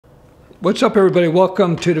What's up, everybody?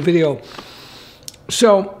 Welcome to the video.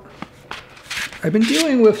 So I've been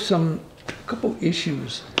dealing with a couple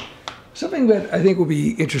issues. Something that I think will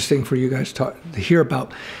be interesting for you guys to hear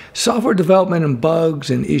about. Software development and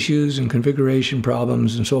bugs and issues and configuration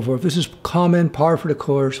problems and so forth. This is common, par for the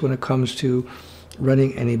course when it comes to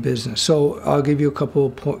running any business. So I'll give you a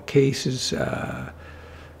couple of cases, a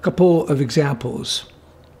couple of examples.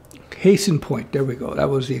 Case in point, there we go. That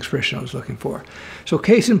was the expression I was looking for. So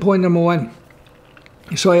case in point number one.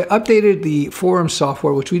 So I updated the forum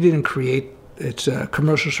software, which we didn't create. It's a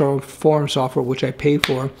commercial forum software, which I paid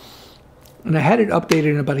for. And I had it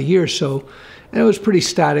updated in about a year or so, and it was pretty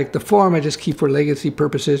static. The forum I just keep for legacy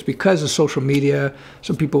purposes because of social media.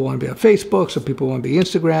 Some people want to be on Facebook, some people want to be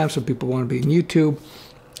Instagram, some people want to be on YouTube,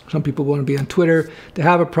 some people want to be on Twitter. To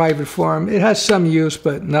have a private forum, it has some use,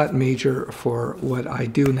 but not major for what I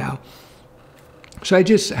do now. So I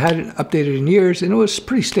just hadn't updated in years, and it was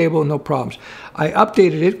pretty stable, no problems. I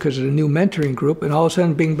updated it because of the new mentoring group, and all of a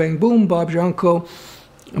sudden, bing, bang, boom, Bob's your uncle.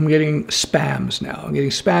 I'm getting spams now. I'm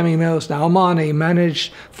getting spam emails. Now I'm on a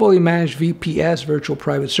fully managed VPS, virtual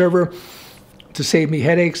private server. To save me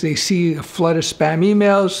headaches, they see a flood of spam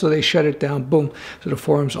emails, so they shut it down, boom. So the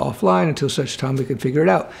forum's offline until such time we can figure it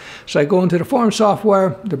out. So I go into the forum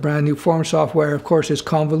software, the brand new forum software. Of course, it's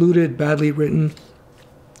convoluted, badly written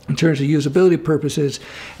in terms of usability purposes.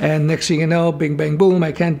 And next thing you know, bing, bang, boom,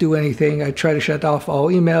 I can't do anything. I try to shut off all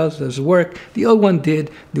emails, doesn't work. The old one did,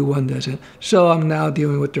 new one doesn't. So I'm now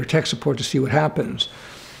dealing with their tech support to see what happens.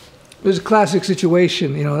 It was a classic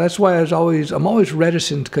situation, you know. That's why I'm always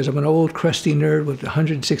reticent, because I'm an old crusty nerd with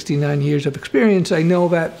 169 years of experience. I know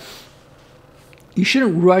that you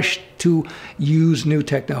shouldn't rush to use new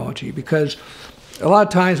technology, because a lot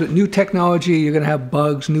of times with new technology, you're going to have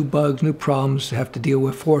bugs, new problems to have to deal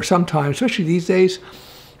with for some time, especially these days.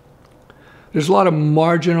 There's a lot of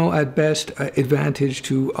marginal, at best, advantage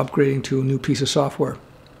to upgrading to a new piece of software.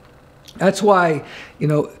 That's why, you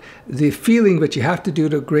know, the feeling that you have to do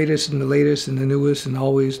the greatest and the latest and the newest and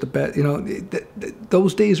always the best, you know,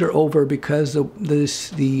 those days are over, because the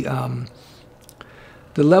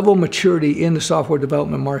level of maturity in the software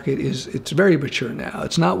development market it's very mature now.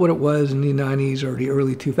 It's not what it was in the 90s or the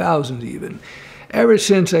early 2000s even. Ever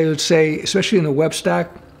since, I would say, especially in the web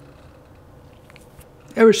stack,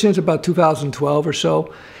 ever since about 2012 or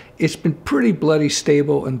so, it's been pretty bloody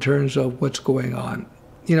stable in terms of what's going on.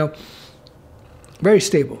 You know, very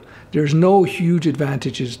stable. There's no huge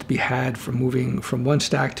advantages to be had from moving from one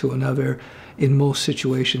stack to another in most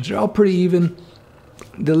situations. They're all pretty even.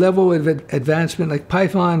 The level of advancement, like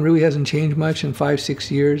Python, really hasn't changed much in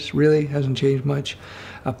 5-6 years. Really hasn't changed much.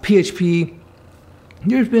 PHP,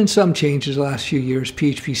 there's been some changes the last few years.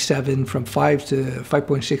 PHP 7 from 5 to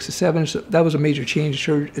 5.6 to 7. So that was a major change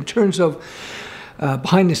in terms of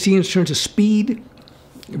behind the scenes, in terms of speed.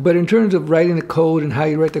 But in terms of writing the code and how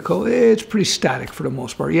you write the code, it's pretty static for the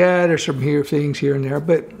most part. Yeah, there's some things here and there,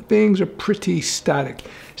 but things are pretty static.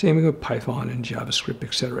 Same thing with Python and JavaScript,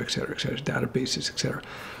 et cetera, databases, et cetera.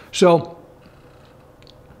 So,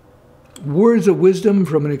 words of wisdom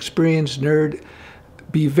from an experienced nerd: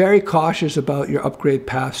 be very cautious about your upgrade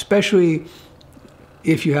path, especially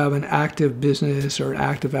if you have an active business or an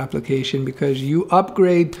active application, because you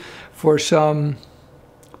upgrade for some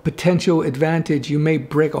potential advantage, you may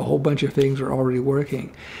break a whole bunch of things that are already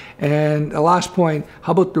working. And the last point,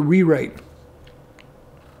 how about the rewrite?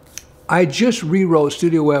 I just rewrote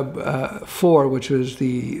StudioWeb 4, which was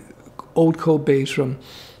the old code base from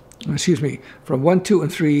 1, 2,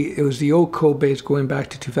 and 3. It was the old code base going back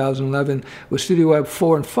to 2011. With StudioWeb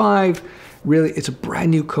 4 and 5, really, it's a brand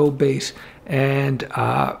new code base. And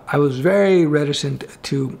I was very reticent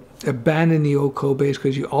to abandon the old code base,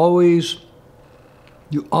 because you always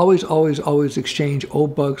exchange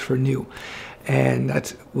old bugs for new. And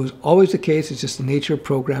that was always the case. It's just the nature of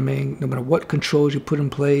programming. No matter what controls you put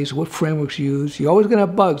in place, what frameworks you use, you're always going to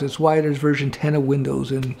have bugs. That's why there's version 10 of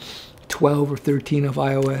Windows and 12 or 13 of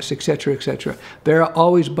iOS, etc., etc. There are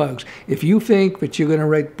always bugs. If you think that you're going to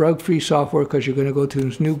write bug-free software because you're going to go to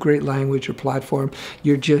this new great language or platform,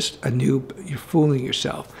 you're just a noob. You're fooling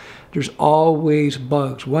yourself. There's always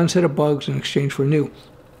bugs. One set of bugs in exchange for new.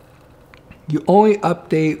 You only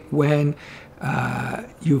update when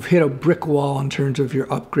you've hit a brick wall in terms of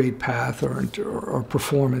your upgrade path or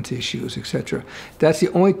performance issues, etc. That's the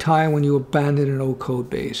only time when you abandon an old code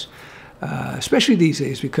base, especially these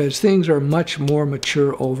days, because things are much more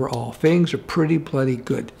mature overall. Things are pretty bloody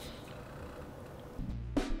good.